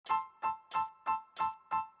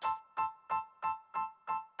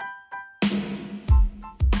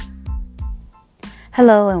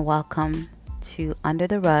Hello and welcome to Under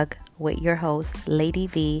the Rug with your host, Lady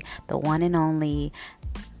V, the one and only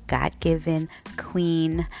God given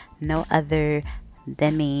queen, no other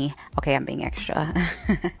than me. Okay, I'm being extra.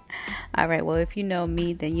 All right, well, if you know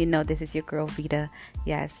me, then you know this is your girl Vita.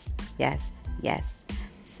 Yes, yes, yes.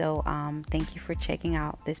 So, thank you for checking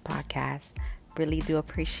out this podcast. Really do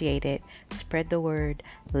appreciate it. Spread the word.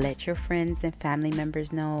 Let your friends and family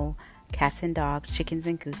members know, cats and dogs, chickens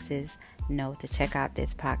and gooses, know to check out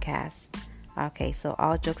this podcast. Okay, so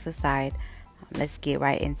all jokes aside, let's get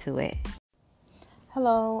right into it.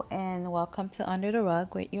 Hello, and welcome to Under the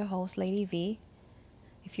Rug with your host, Lady V.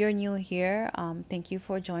 If you're new here, thank you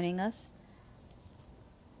for joining us,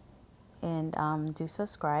 and do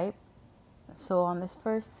subscribe. So, on this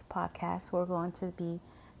first podcast, we're going to be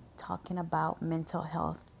talking about mental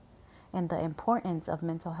health and the importance of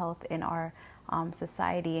mental health in our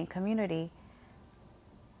society and community.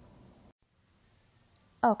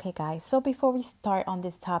 Okay, guys, so before we start on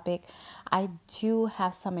this topic, I do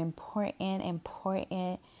have some important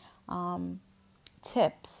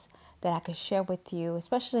tips that I could share with you,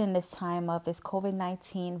 especially in this time of this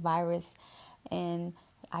COVID-19 virus and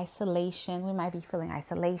isolation. We might be feeling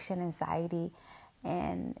isolation, anxiety,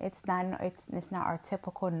 and it's not our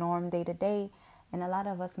typical norm day to day, and a lot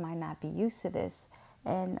of us might not be used to this.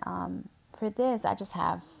 And for this, I just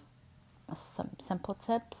have some simple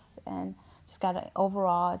tips, and just gotta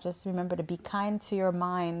overall just remember to be kind to your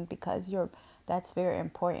mind, because that's very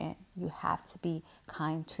important. You have to be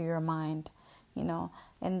kind to your mind,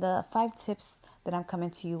 and the 5 tips that I'm coming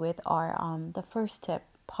to you with are the first tip: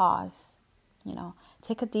 pause.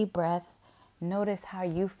 Take a deep breath, notice how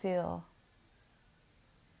you feel.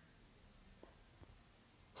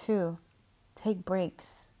 2, take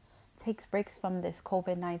breaks. Take breaks from this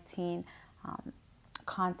COVID-19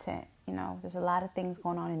 content. There's a lot of things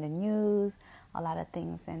going on in the news, a lot of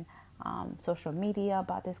things in social media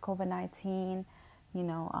about this COVID-19.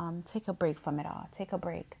 Take a break from it all. Take a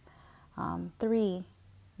break. 3,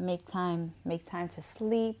 make time. Make time to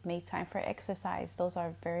sleep. Make time for exercise. Those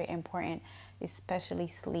are very important, especially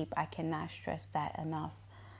sleep. I cannot stress that enough.